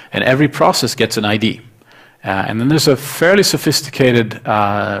basis. And every process gets an ID. And then there's a fairly sophisticated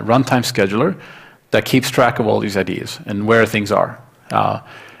runtime scheduler that keeps track of all these IDs and where things are.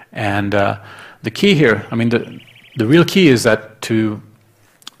 The key here, the real key is that to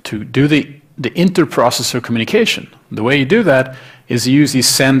do the inter-processor communication, the way you do that is you use these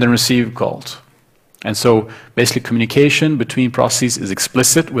send and receive calls. And so basically communication between processes is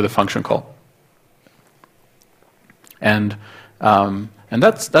explicit with a function call. And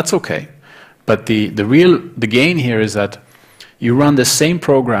that's okay. But the gain here is that you run the same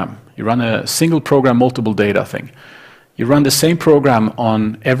program. You run a single program, multiple data thing. You run the same program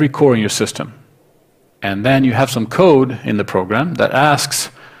on every core in your system. And then you have some code in the program that asks,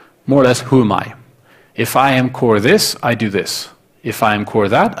 more or less, who am I? If I am core this, I do this. If I am core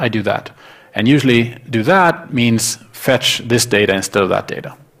that, I do that. And usually do that means fetch this data instead of that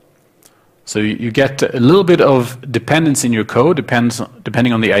data. So you get a little bit of dependence in your code,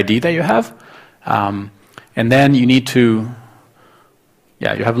 depending on the ID that you have. And then you need to,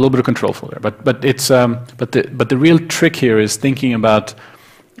 yeah, you have a little bit of control for there. But the real trick here is thinking about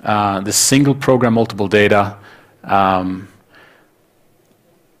the single program, multiple data.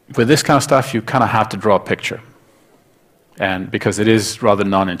 With this kind of stuff, you kind of have to draw a picture, and because it is rather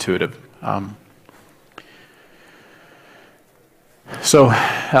non-intuitive. So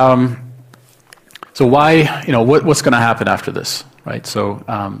why, what's going to happen after this, right? So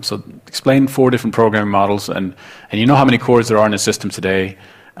explain 4 different programming models, and you know how many cores there are in the system today.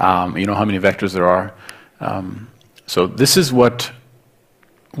 You know how many vectors there are. So this is what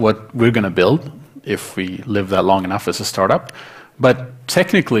we're going to build if we live that long enough as a startup. But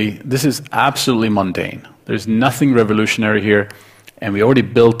technically, this is absolutely mundane. There's nothing revolutionary here, and we already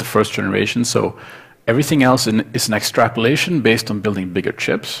built the first generation, so everything else is an extrapolation based on building bigger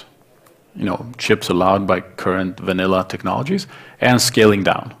chips, chips allowed by current vanilla technologies, and scaling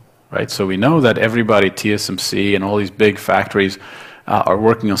down, right? So we know that everybody, TSMC and all these big factories, are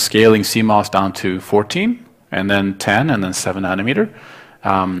working on scaling CMOS down to 14, and then 10, and then 7 nanometer.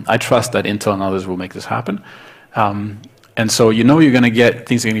 I trust that Intel and others will make this happen. And so you're going to get,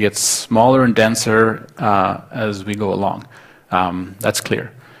 things are going to get smaller and denser as we go along. That's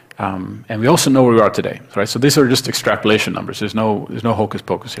clear. And we also know where we are today, right? So these are just extrapolation numbers. There's no hocus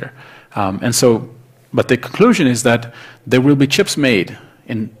pocus here. But the conclusion is that there will be chips made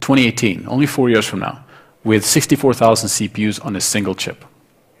in 2018, only 4 years from now, with 64,000 CPUs on a single chip.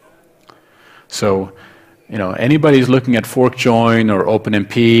 So, anybody who's looking at fork join or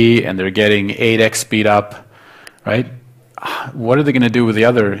OpenMP and they're getting 8x speed up, right? What are they going to do with the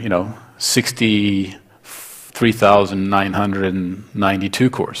other, 63,992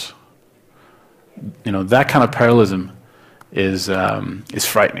 cores? That kind of parallelism is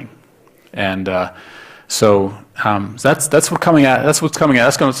frightening, and so that's what's coming at. That's what's going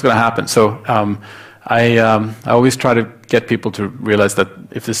to happen. So I always try to get people to realize that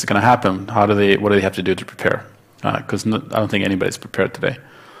if this is going to happen, what do they have to do to prepare? Because I don't think anybody's prepared today.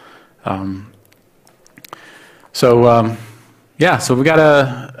 So we got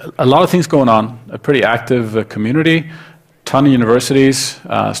a lot of things going on, a pretty active community, ton of universities,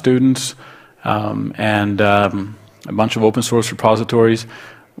 students, and a bunch of open source repositories.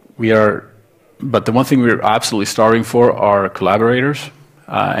 But the one thing we're absolutely starving for are collaborators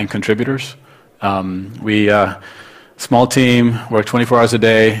and contributors. Small team, work 24 hours a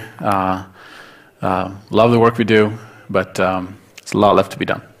day, love the work we do, but there's a lot left to be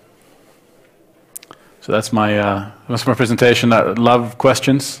done. So that's my presentation. I love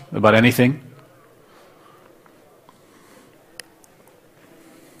questions about anything.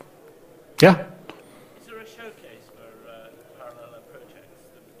 Yeah? Is there a showcase for Parallella projects?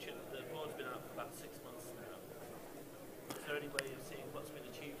 The board's been out for about 6 months now. Is there any way of seeing what's been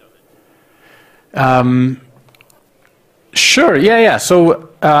achieved on it? Sure. Yeah. So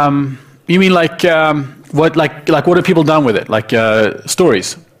you mean like what have people done with it? Like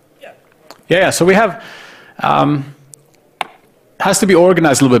stories? Yeah, so we have, has to be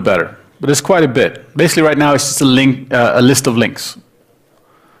organized a little bit better, but it's quite a bit. Basically right now it's just a list of links.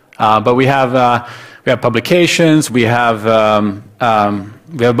 But we have publications, we have a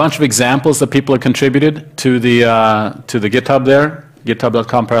bunch of examples that people have contributed to the GitHub there,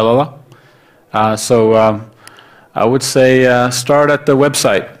 github.com Parallella. So I would say start at the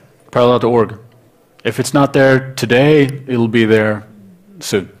website, parallella.org. If it's not there today, it'll be there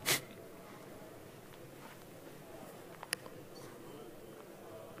soon.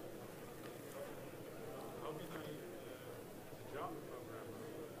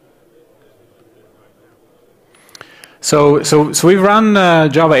 So we've run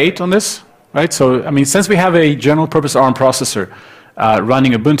Java 8 on this, right? So I mean, since we have a general purpose ARM processor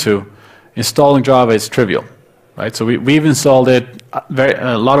running Ubuntu, installing Java is trivial, right? So we've installed it.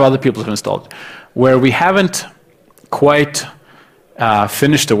 A lot of other people have installed it. Where we haven't quite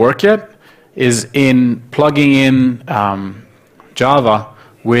finished the work yet is in plugging in Java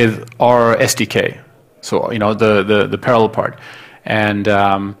with our SDK. So the parallel part, and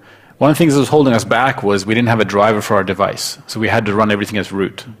one of the things that was holding us back was we didn't have a driver for our device, so we had to run everything as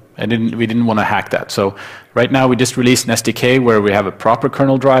root. And we didn't want to hack that. So right now we just released an SDK where we have a proper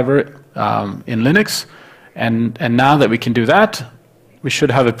kernel driver in Linux, and now that we can do that, we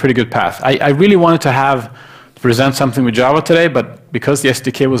should have a pretty good path. I really wanted to present something with Java today, but because the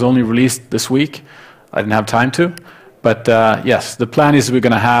SDK was only released this week, I didn't have time to. But yes, the plan is we're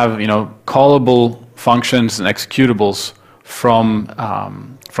going to have callable functions and executables from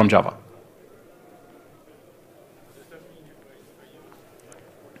Java.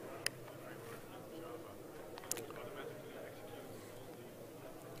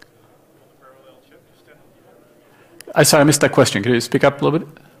 Sorry, I missed that question. Could you speak up a little bit?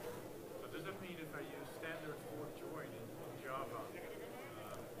 So does that mean if I use standard fork join in Java,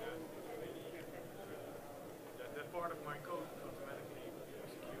 that part of my code automatically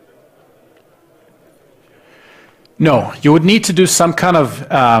executed? No, you would need to do some kind of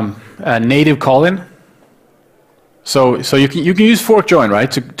native call-in. So you can use fork join, right,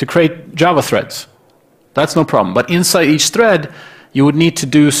 to create Java threads. That's no problem. But inside each thread, you would need to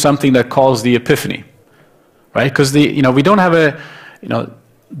do something that calls the Epiphany. Right, because we don't have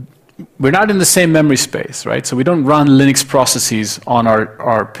we're not in the same memory space, right? So we don't run Linux processes on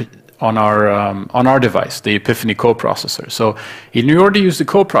our device, the Epiphany coprocessor. So in order to use the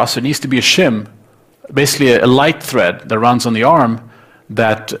coprocessor, it needs to be a shim, basically a light thread that runs on the ARM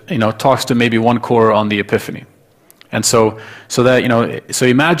that talks to maybe one core on the Epiphany. And so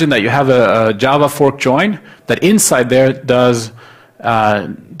imagine that you have a Java fork join that inside there does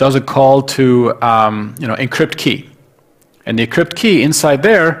a call to encrypt key, and the encrypt key inside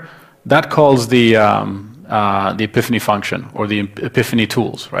there that calls the Epiphany function or the Epiphany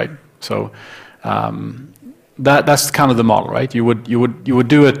tools, right? So that's kind of the model, right? You would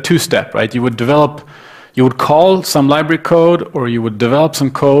do a two-step, right? You would call some library code, or you would develop some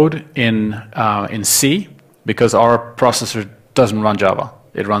code in C, because our processor doesn't run Java;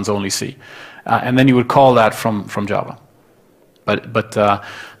 it runs only C, and then you would call that from Java. So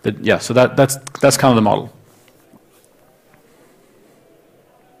that's kind of the model.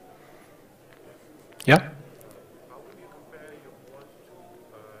 Yeah? How would you compare your board to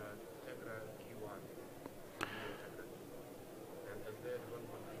Tegra Q1? And that one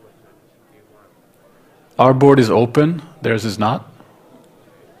was Q1. Our board is open, theirs is not.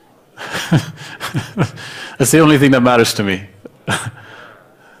 That's the only thing that matters to me.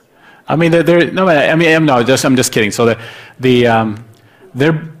 I mean, I'm just kidding. So their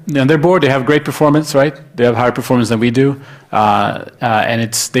board, they have great performance, right? They have higher performance than we do,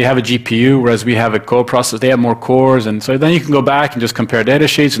 and they have a GPU, whereas we have a coprocessor. They have more cores, and so then you can go back and just compare data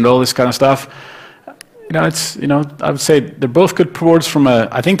sheets and all this kind of stuff. I would say they're both good boards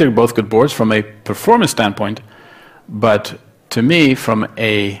I think they're both good boards from a performance standpoint, but to me, from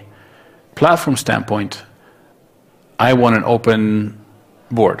a platform standpoint, I want an open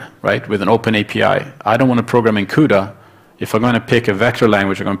board, right, with an open API. I don't want to program in CUDA. If I'm going to pick a vector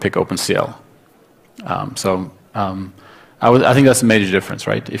language, I'm going to pick OpenCL. I think that's a major difference,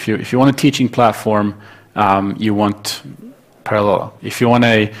 right? If you want a teaching platform, you want Parallella. If you want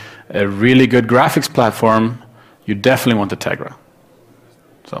a really good graphics platform, you definitely want the Tegra.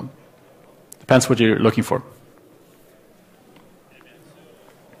 So depends what you're looking for.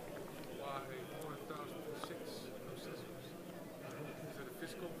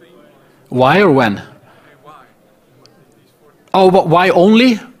 Why or when? Why? Oh, but why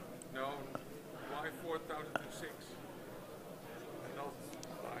only? No, why 4006? Not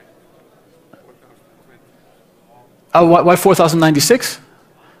why 4020? Oh, why 4096?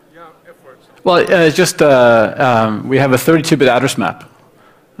 Yeah, efforts. Well, it's just we have a 32-bit address map,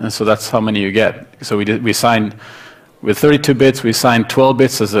 and so that's how many you get. So we signed with 32 bits. We signed 12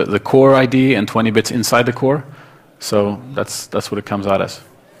 bits as the core ID and 20 bits inside the core. So that's what it comes out as.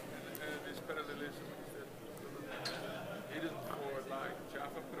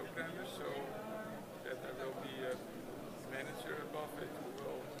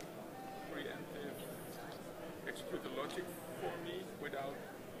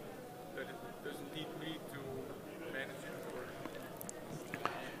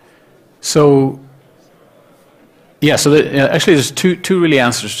 So, yeah. So actually, there's two really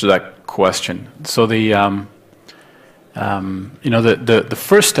answers to that question. So the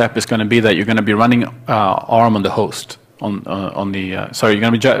first step is going to be that you're going to be running ARM on the host you're going to be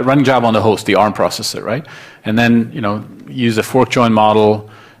running Java on the host, the ARM processor, right? And then use the fork join model,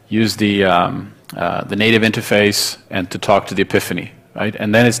 use the native interface, and to talk to the Epiphany, right?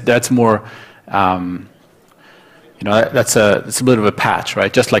 And then that's more. That's a bit of a patch,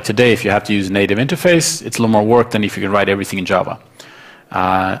 right? Just like today, if you have to use native interface, it's a little more work than if you can write everything in Java.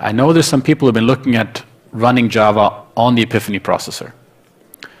 I know there's some people who have been looking at running Java on the Epiphany processor.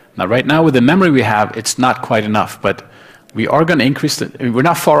 Now, right now, with the memory we have, it's not quite enough, but we are going to increase it. We're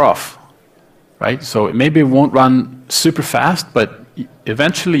not far off, right? So maybe it won't run super fast, but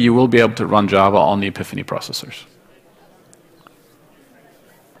eventually you will be able to run Java on the Epiphany processors.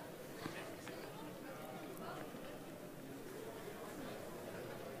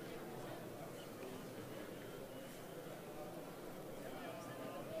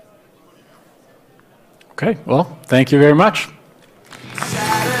 Okay, well, thank you very much.